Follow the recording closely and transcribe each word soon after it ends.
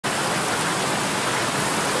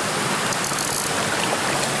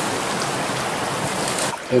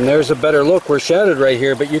And there's a better look. We're shadowed right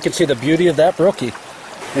here, but you can see the beauty of that brookie.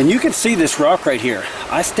 And you can see this rock right here.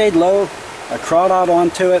 I stayed low, I crawled out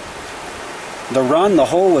onto it. The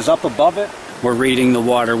hole was up above it. We're reading the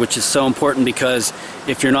water, which is so important because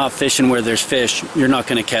if you're not fishing where there's fish, you're not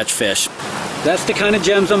going to catch fish. That's the kind of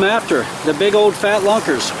gems I'm after, the big old fat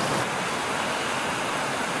lunkers.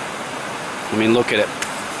 I mean, look at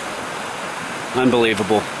it.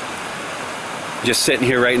 Unbelievable. Just sitting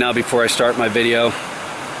here right now before I start my video,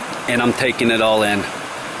 and I'm taking it all in.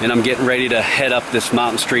 And I'm getting ready to head up this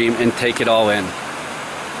mountain stream and take it all in.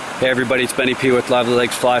 Hey everybody, it's Benny P with Lively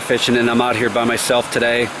Legs Fly Fishing, and I'm out here by myself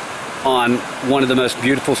today on one of the most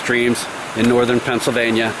beautiful streams in northern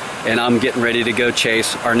Pennsylvania, and I'm getting ready to go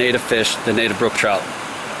chase our native fish, the native brook trout.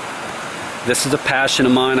 This is a passion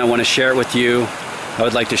of mine. I want to share it with you. I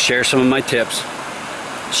would like to share some of my tips,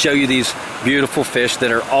 show you these beautiful fish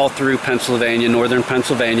that are all through Pennsylvania, northern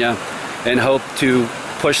Pennsylvania, and hope to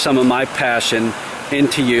push some of my passion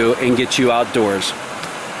into you and get you outdoors.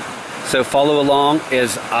 So follow along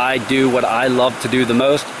as I do what I love to do the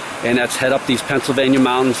most, and that's head up these Pennsylvania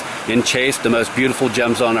mountains and chase the most beautiful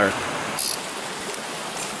gems on earth.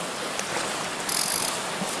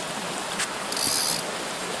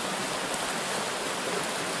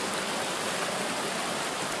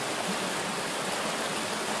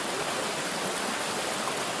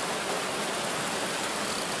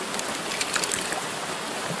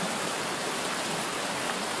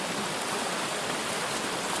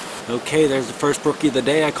 Okay, there's the first brookie of the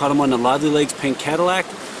day. I caught him on the Lively Legs Pink Cadillac.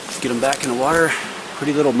 Let's get him back in the water.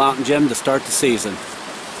 Pretty little mountain gem to start the season.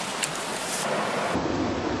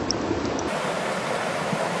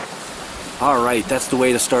 Alright, that's the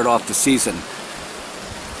way to start off the season.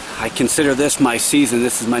 I consider this my season.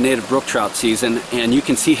 This is my native brook trout season, and you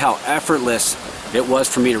can see how effortless it was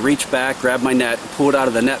for me to reach back, grab my net, pull it out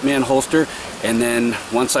of the Netman holster, and then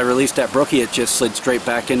once I released that brookie, it just slid straight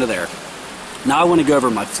back into there. Now I want to go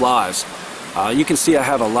over my flies. You can see I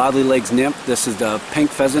have a Lively Legs nymph. This is the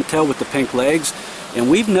pink pheasant tail with the pink legs.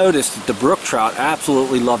 And we've noticed that the brook trout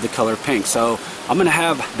absolutely love the color pink. So I'm going to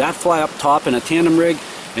have that fly up top in a tandem rig.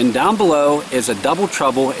 And down below is a double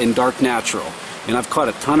trouble in dark natural. And I've caught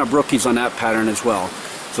a ton of brookies on that pattern as well.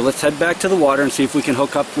 So let's head back to the water and see if we can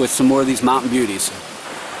hook up with some more of these mountain beauties.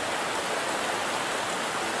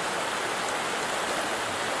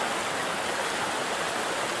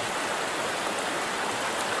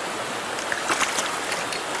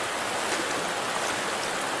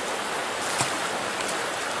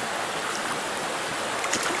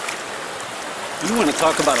 You want to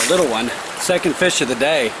talk about a little one. Second fish of the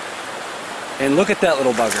day. And look at that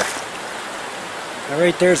little bugger.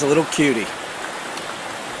 Right there's a little cutie.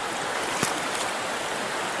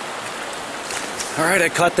 Alright, I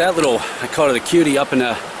caught it a cutie up in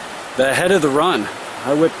the head of the run.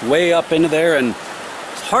 I whipped way up into there, and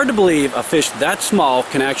it's hard to believe a fish that small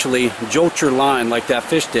can actually jolt your line like that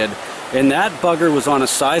fish did. And that bugger was on a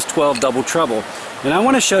size 12 double treble. And I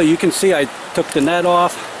want to show you, can see I took the net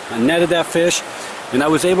off. I netted that fish, and I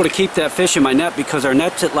was able to keep that fish in my net because our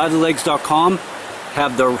nets at livelylegs.com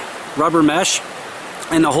have the rubber mesh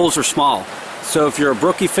and the holes are small. So if you're a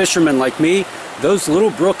brookie fisherman like me, those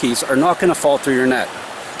little brookies are not going to fall through your net.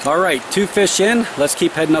 Alright, 2 fish in, let's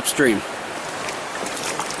keep heading upstream.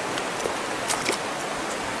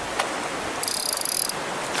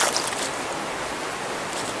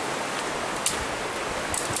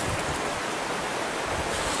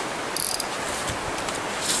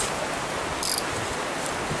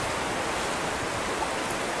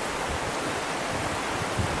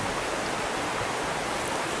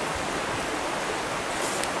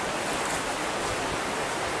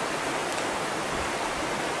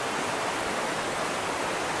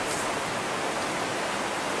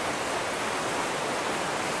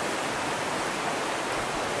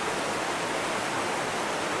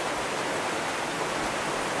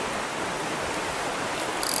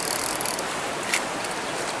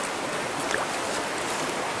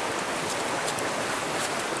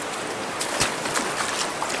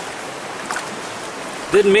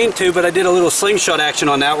 Didn't mean to, but I did a little slingshot action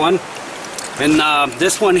on that one. And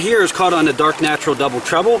this one here is caught on the dark natural double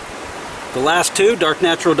treble. The last 2, dark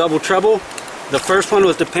natural double treble. The first one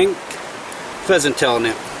was the pink pheasant tail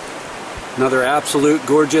nymph. Another absolute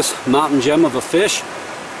gorgeous mountain gem of a fish.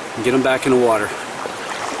 And get them back in the water.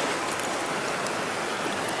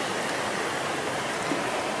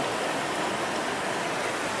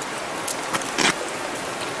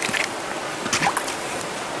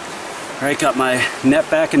 Alright, got my net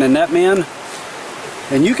back in the Netman.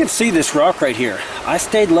 And you can see this rock right here. I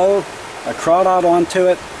stayed low, I crawled out onto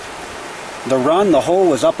it. The hole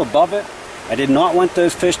was up above it. I did not want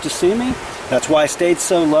those fish to see me. That's why I stayed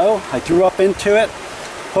so low. I threw up into it,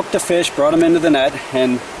 hooked the fish, brought them into the net,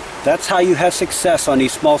 and that's how you have success on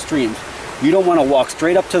these small streams. You don't want to walk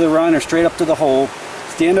straight up to the run or straight up to the hole,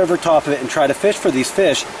 stand over top of it and try to fish for these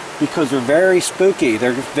fish, because they're very spooky.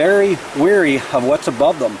 They're very weary of what's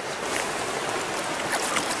above them.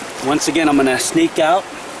 Once again, I'm going to sneak out,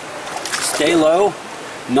 stay low,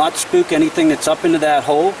 not spook anything that's up into that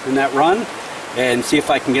hole in that run, and see if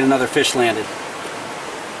I can get another fish landed.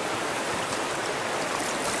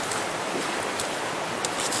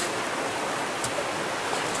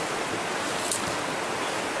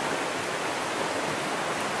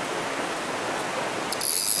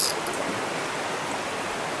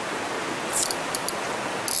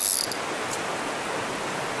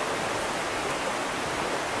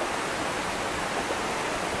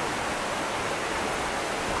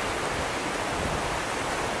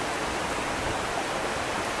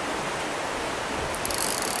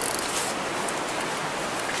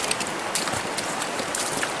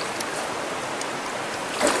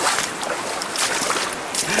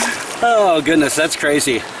 Oh goodness, that's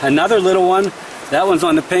crazy. Another little one. That one's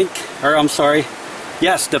on the pink, or I'm sorry,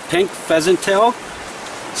 yes, the pink pheasant tail.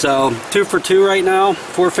 So 2 for 2 right now,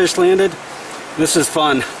 4 fish landed. This is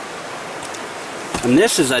fun. And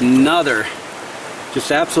this is another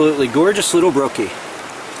just absolutely gorgeous little brookie.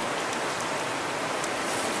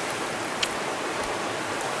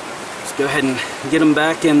 Let's go ahead and get him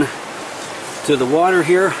back in to the water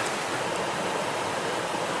here.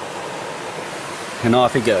 And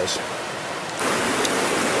off he goes.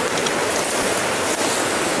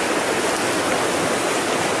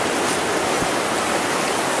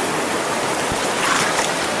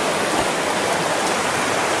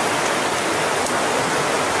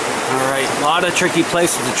 A lot of tricky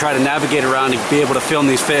places to try to navigate around and be able to film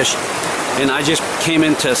these fish, and I just came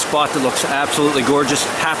into a spot that looks absolutely gorgeous.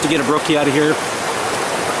 Have to get a brookie out of here.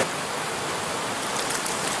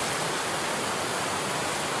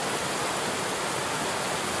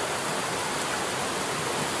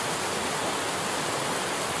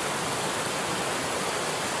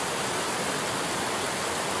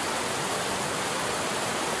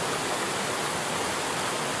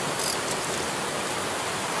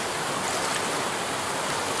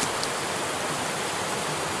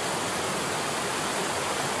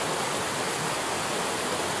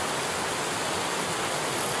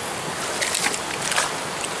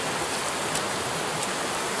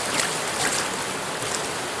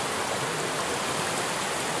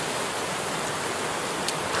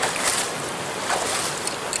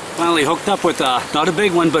 Finally hooked up with not a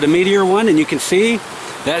big one, but a meteor one, and you can see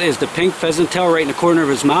that is the pink pheasant tail right in the corner of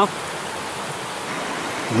his mouth.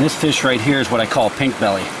 And this fish right here is what I call pink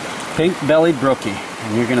belly. Pink bellied brookie,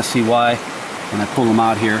 and you're gonna see why when I pull him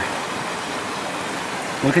out here.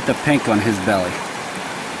 Look at the pink on his belly.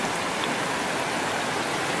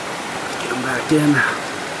 Get him back in.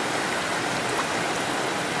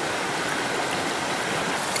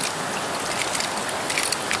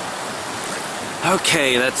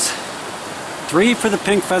 Okay, that's 3 for the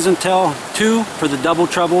pink pheasant tail, 2 for the double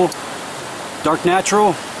trouble dark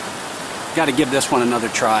natural. Got to give this one another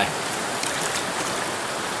try.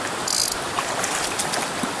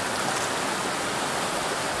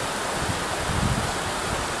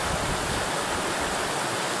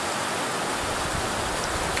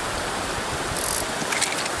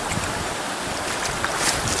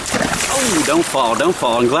 Oh, don't fall, don't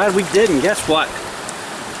fall. I'm glad we didn't. Guess what?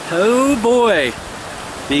 Oh boy,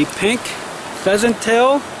 the pink pheasant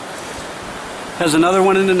tail has another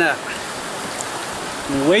one in the net.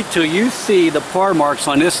 And wait till you see the par marks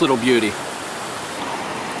on this little beauty.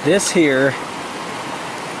 This here,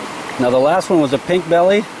 now the last one was a pink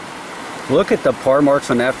belly. Look at the par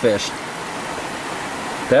marks on that fish.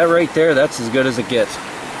 That right there, that's as good as it gets.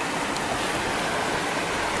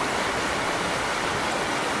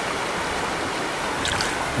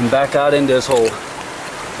 And back out into this hole.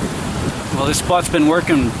 Well, this spot's been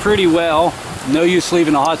working pretty well. No use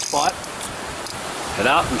leaving a hot spot. Head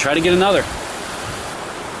out and try to get another.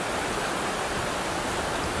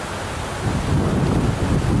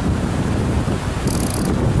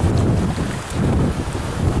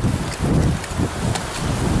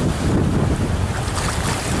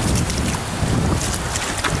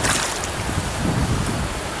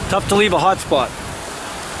 Tough to leave a hot spot.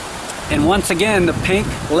 And once again, the pink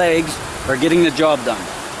legs are getting the job done.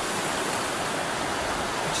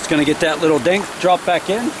 Just gonna get that little dink, drop back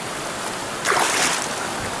in.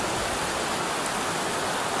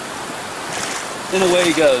 And away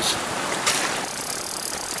he goes.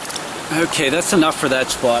 Okay, that's enough for that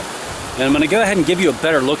spot. And I'm gonna go ahead and give you a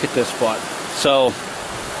better look at this spot. So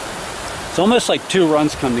it's almost like two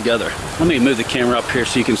runs come together. Let me move the camera up here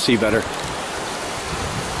so you can see better.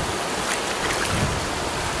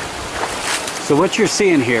 So what you're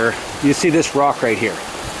seeing here, you see this rock right here.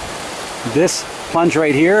 This plunge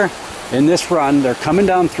right here and this run, they're coming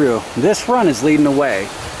down through. This run is leading the way.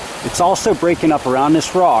 It's also breaking up around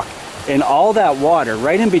this rock, and all that water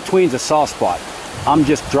right in between is a soft spot. I'm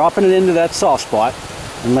just dropping it into that soft spot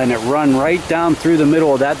and letting it run right down through the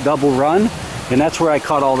middle of that double run, and that's where I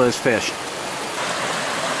caught all those fish.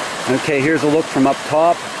 Okay, here's a look from up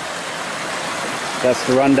top. That's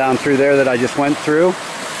the run down through there that I just went through.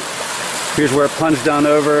 Here's where it plunged down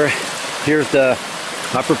over. Here's the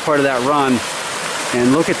upper part of that run.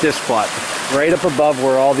 And look at this spot. Right up above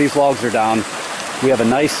where all these logs are down, we have a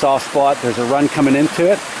nice soft spot. There's a run coming into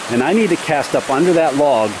it. And I need to cast up under that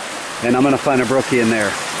log, and I'm gonna find a brookie in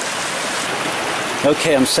there.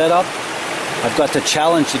 Okay, I'm set up. I've got the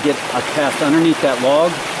challenge to get a cast underneath that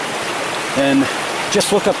log. And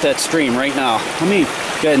just look up that stream right now. Let me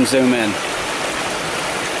go ahead and zoom in.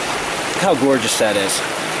 Look how gorgeous that is.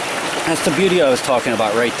 That's the beauty I was talking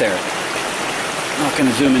about right there. I'm not going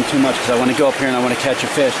to zoom in too much because I want to go up here and I want to catch a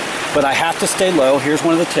fish. But I have to stay low. Here's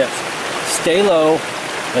one of the tips. Stay low.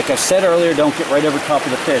 Like I said earlier, don't get right over top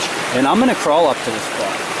of the fish. And I'm going to crawl up to this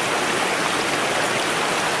spot.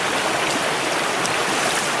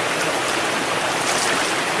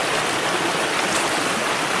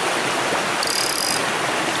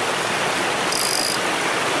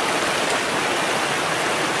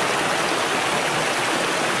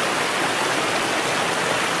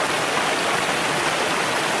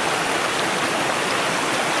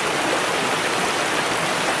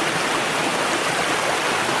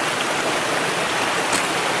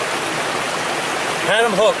 Had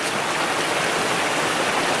him hooked.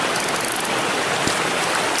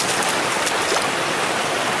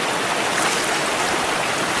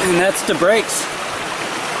 And that's the breaks.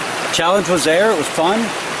 Challenge was there, it was fun.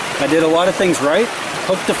 I did a lot of things right.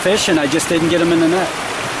 Hooked the fish and I just didn't get them in the net.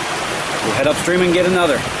 We'll head upstream and get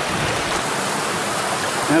another.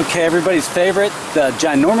 Okay, everybody's favorite, the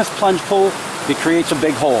ginormous plunge pool, it creates a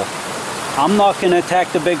big hole. I'm not going to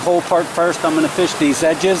attack the big hole part first. I'm going to fish these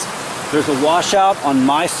edges. There's a washout on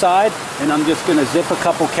my side, and I'm just going to zip a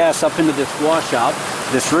couple casts up into this washout,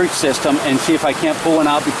 this root system, and see if I can't pull one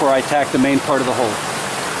out before I attack the main part of the hole.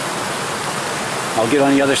 I'll get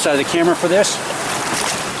on the other side of the camera for this.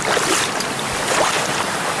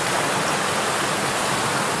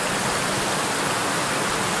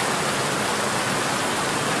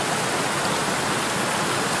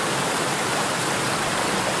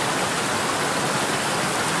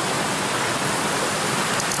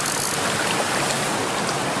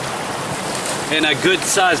 And a good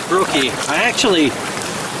sized brookie. I actually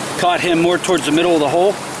caught him more towards the middle of the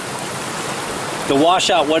hole. The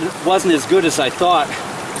washout wasn't as good as I thought.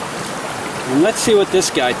 And let's see what this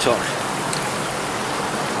guy took.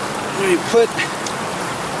 We put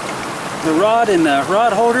the rod in the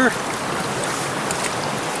rod holder.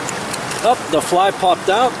 Up, the fly popped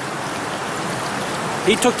out.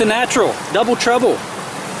 He took the natural, double trouble.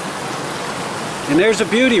 And there's a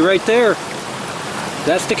beauty right there.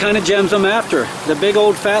 That's the kind of gems I'm after, the big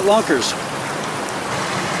old fat lunkers.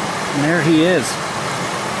 And there he is.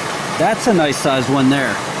 That's a nice sized one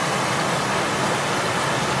there.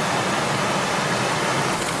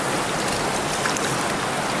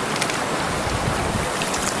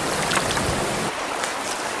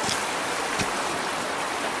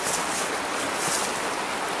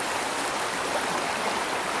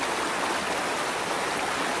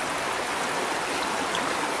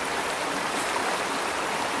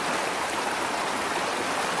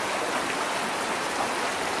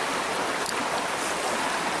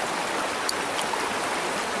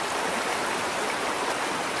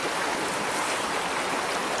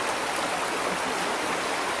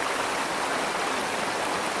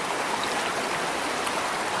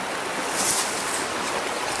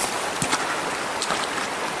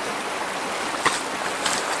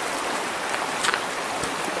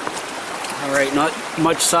 Alright, not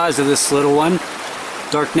much size of this little one.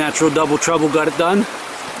 Dark Natural Double Trouble got it done.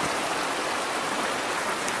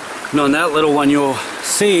 And on that little one you'll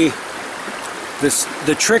see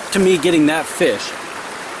the trick to me getting that fish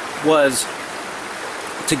was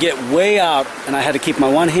to get way out, and I had to keep my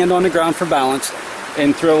one hand on the ground for balance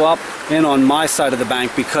and throw up and on my side of the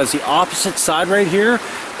bank, because the opposite side right here,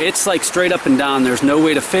 it's like straight up and down. There's no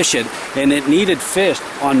way to fish it, and it needed fish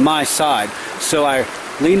on my side. So I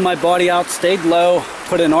leaned my body out, stayed low,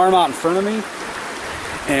 put an arm out in front of me,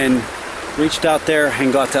 and reached out there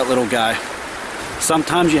and got that little guy.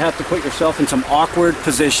 Sometimes you have to put yourself in some awkward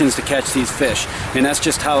positions to catch these fish, and that's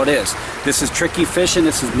just how it is. This is tricky fishing,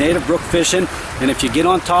 this is native brook fishing, and if you get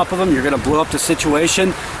on top of them, you're going to blow up the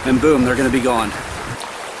situation, and boom, they're going to be gone.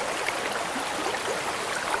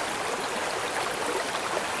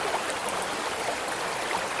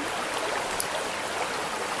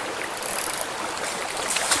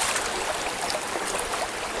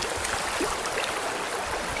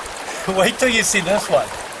 Wait till you see this one.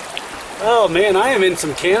 Oh man, I am in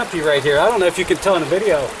some canopy right here. I don't know if you can tell in the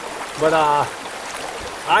video, but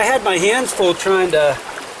I had my hands full trying to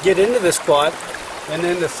get into this spot, and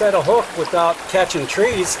then to set a hook without catching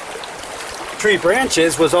tree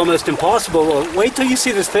branches was almost impossible. Well, wait till you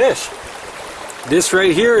see this fish. This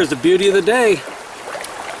right here is the beauty of the day.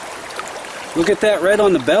 Look at that red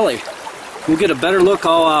on the belly. We'll get a better look.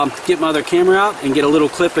 I'll get my other camera out and get a little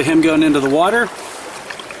clip of him going into the water.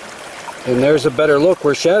 And there's a better look.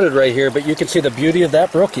 We're shadowed right here, but you can see the beauty of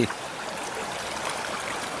that brookie.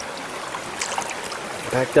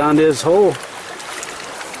 Back down to his hole.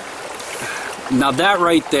 Now that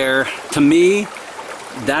right there, to me,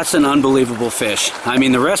 that's an unbelievable fish. I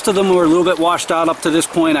mean, the rest of them were a little bit washed out up to this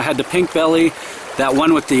point. I had the pink belly, that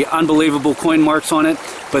one with the unbelievable coin marks on it,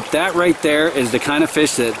 but that right there is the kind of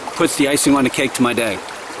fish that puts the icing on the cake to my day.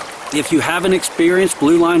 If you haven't experienced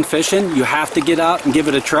blue line fishing, you have to get out and give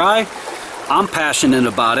it a try. I'm passionate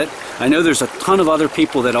about it. I know there's a ton of other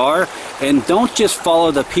people that are, and don't just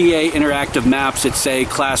follow the PA interactive maps that say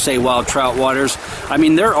Class A wild trout waters. I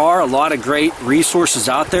mean, there are a lot of great resources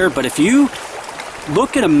out there, but if you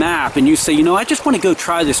look at a map and you say, you know, I just want to go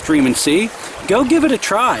try this stream and see, go give it a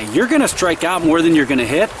try. You're going to strike out more than you're going to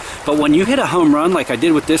hit, but when you hit a home run like I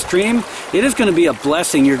did with this stream, it is going to be a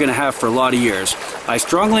blessing you're going to have for a lot of years. I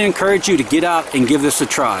strongly encourage you to get out and give this a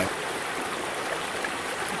try.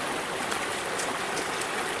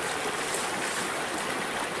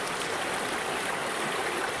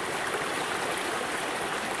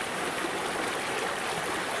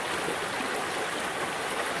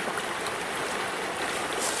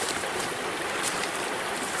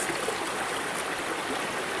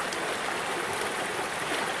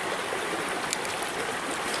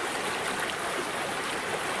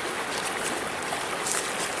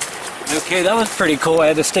 Okay, that was pretty cool. I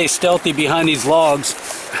had to stay stealthy behind these logs.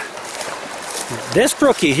 This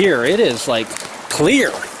brookie here, it is like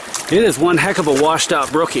clear. It is one heck of a washed out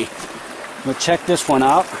brookie. We'll check this one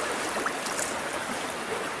out.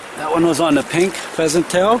 That one was on the pink pheasant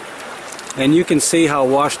tail, and you can see how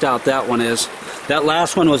washed out that one is. That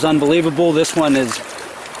last one was unbelievable. This one is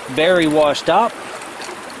very washed out.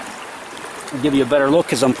 I'll give you a better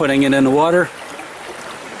look as I'm putting it in the water.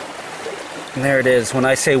 And there it is. When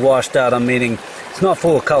I say washed out, I'm meaning it's not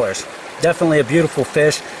full of colors. Definitely a beautiful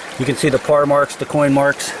fish. You can see the par marks, the coin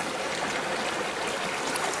marks.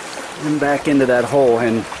 And back into that hole,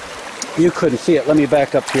 and you couldn't see it. Let me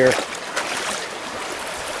back up here.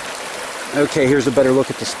 Okay, here's a better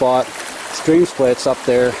look at the spot. Stream splits up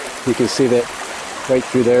there. You can see that right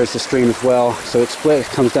through there is the stream as well. So it split, it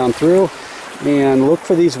comes down through, and look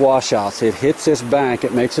for these washouts. It hits this bank,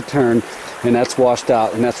 it makes a turn, and that's washed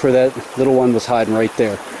out, and that's where that little one was hiding right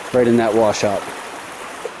there, right in that washout.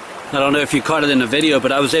 I don't know if you caught it in the video,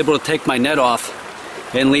 but I was able to take my net off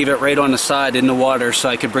and leave it right on the side in the water so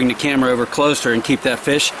I could bring the camera over closer and keep that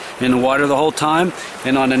fish in the water the whole time.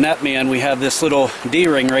 And on the net man, we have this little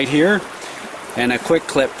D-ring right here and a quick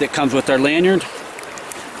clip that comes with our lanyard,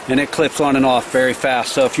 and it clips on and off very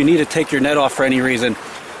fast. So if you need to take your net off for any reason,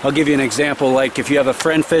 I'll give you an example. Like if you have a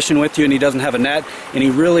friend fishing with you and he doesn't have a net and he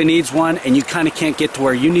really needs one and you kind of can't get to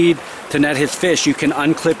where you need to net his fish, you can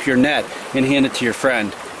unclip your net and hand it to your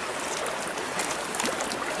friend.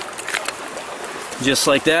 Just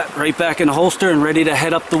like that, right back in the holster and ready to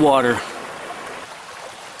head up the water.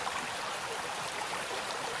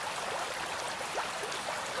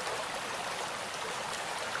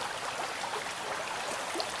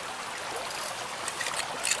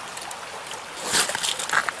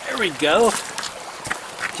 There we go.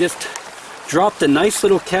 Just dropped a nice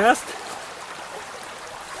little cast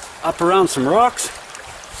up around some rocks.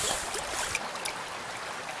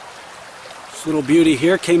 This little beauty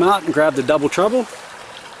here came out and grabbed the double trouble.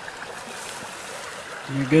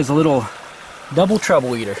 And here goes a little double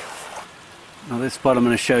trouble eater. Now this spot I'm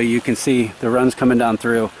going to show you, you can see the run's coming down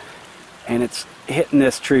through, and it's hitting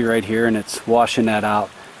this tree right here and it's washing that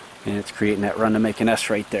out, and it's creating that run to make an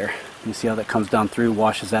S right there. You see how that comes down through,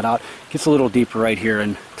 washes that out. Gets a little deeper right here,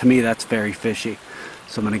 and to me that's very fishy.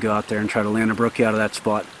 So I'm going to go out there and try to land a brookie out of that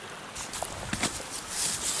spot.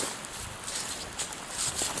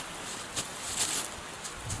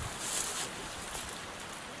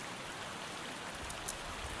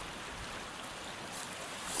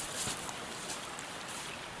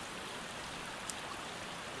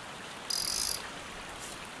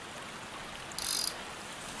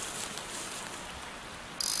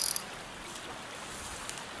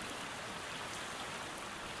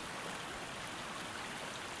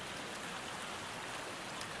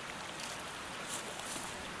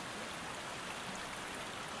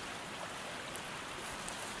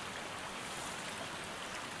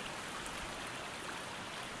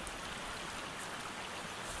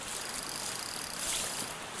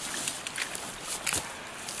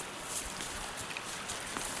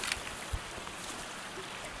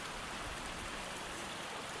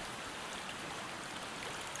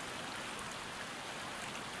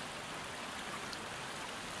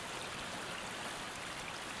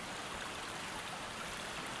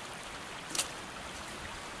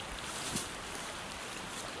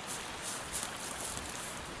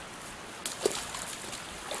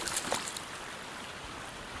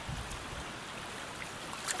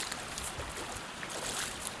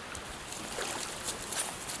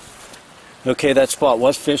 Okay, that spot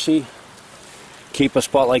was fishy. Keep a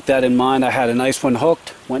spot like that in mind. I had a nice one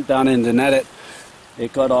hooked, went down in to net it.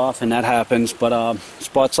 It got off, and that happens. But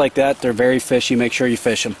spots like that, they're very fishy. Make sure you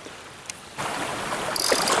fish them.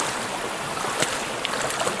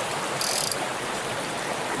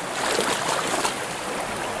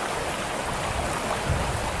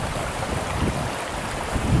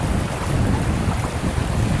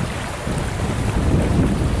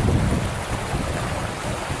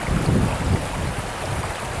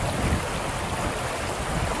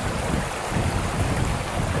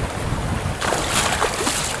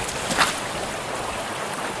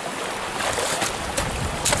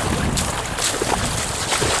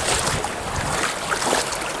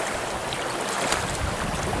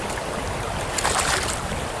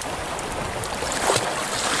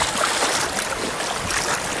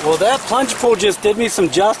 Well, that plunge pull just did me some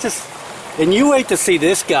justice, and you wait to see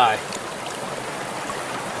this guy.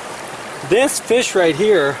 This fish right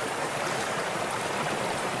here,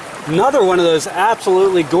 another one of those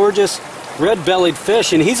absolutely gorgeous red-bellied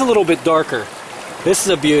fish, and he's a little bit darker. This is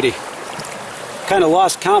a beauty. Kind of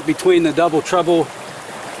lost count between the double trouble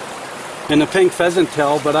and the pink pheasant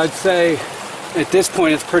tail, but I'd say at this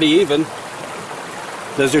point it's pretty even.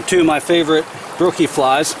 Those are two of my favorite brookie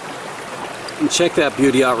flies. And check that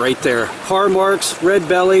beauty out right there. Par marks, red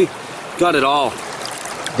belly, got it all.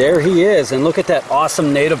 There he is, and look at that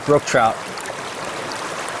awesome native brook trout.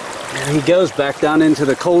 There he goes back down into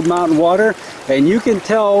the cold mountain water, and you can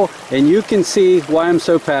tell and you can see why I'm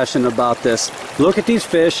so passionate about this. Look at these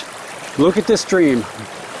fish, look at this stream,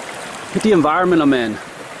 look at the environment I'm in.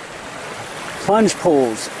 Plunge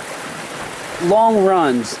pulls, long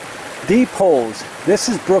runs, deep holes. This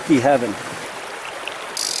is brookie heaven.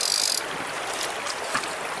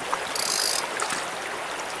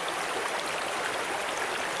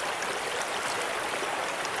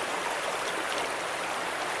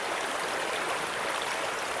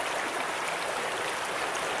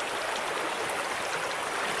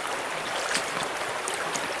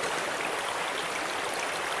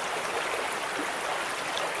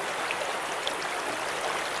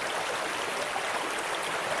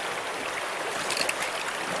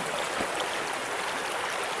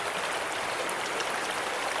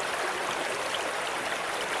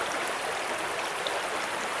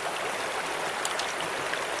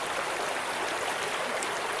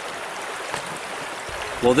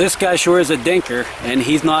 Well, this guy sure is a dinker, and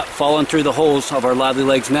he's not falling through the holes of our Lively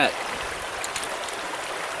Legz net.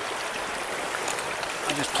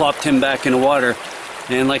 I just plopped him back in the water,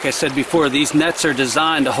 and like I said before, these nets are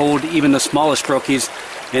designed to hold even the smallest brookies,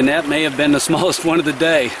 and that may have been the smallest one of the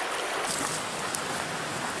day.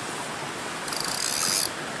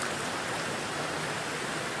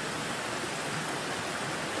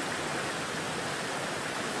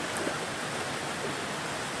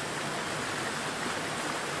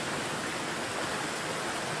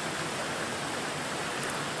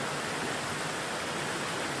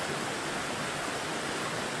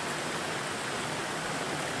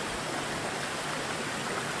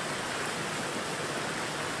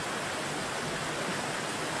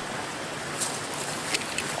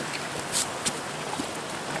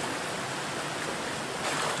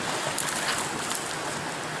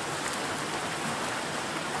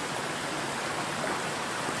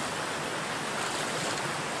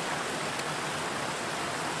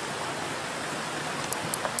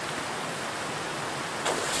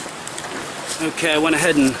 Okay, I went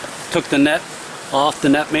ahead and took the net off the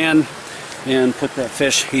net man and put that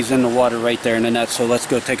fish. He's in the water right there in the net, so let's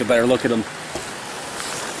go take a better look at him.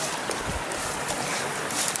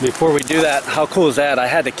 Before we do that, how cool is that? I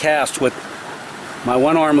had to cast with my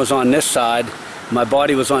one arm was on this side, my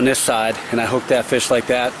body was on this side, and I hooked that fish like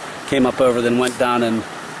that, came up over, then went down and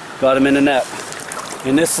got him in the net.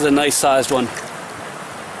 And this is a nice sized one.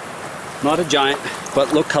 Not a giant,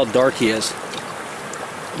 but look how dark he is.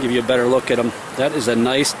 Give you a better look at him. That is a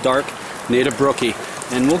nice dark native brookie,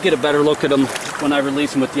 and we'll get a better look at him when I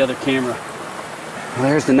release him with the other camera. Well,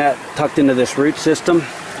 there's the net tucked into this root system.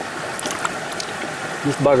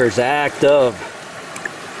 This bugger's active.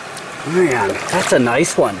 Man, that's a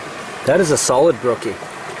nice one. That is a solid brookie.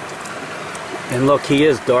 And look, he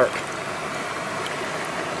is dark.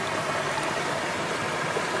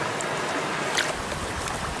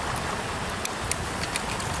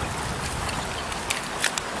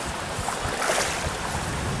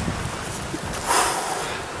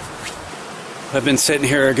 I've been sitting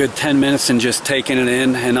here a good 10 minutes and just taking it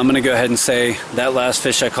in, and I'm going to go ahead and say that last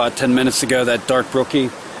fish I caught 10 minutes ago, that dark brookie,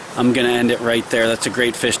 I'm going to end it right there. That's a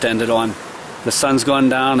great fish to end it on. The sun's going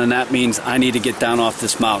down, and that means I need to get down off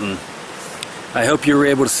this mountain. I hope you were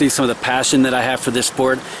able to see some of the passion that I have for this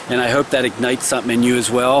sport, and I hope that ignites something in you as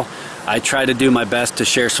well. I try to do my best to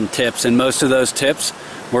share some tips, and most of those tips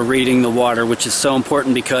were reading the water, which is so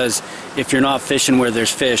important because if you're not fishing where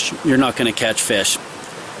there's fish, you're not going to catch fish.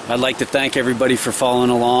 I'd like to thank everybody for following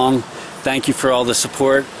along. Thank you for all the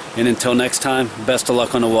support, and until next time, best of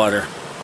luck on the water.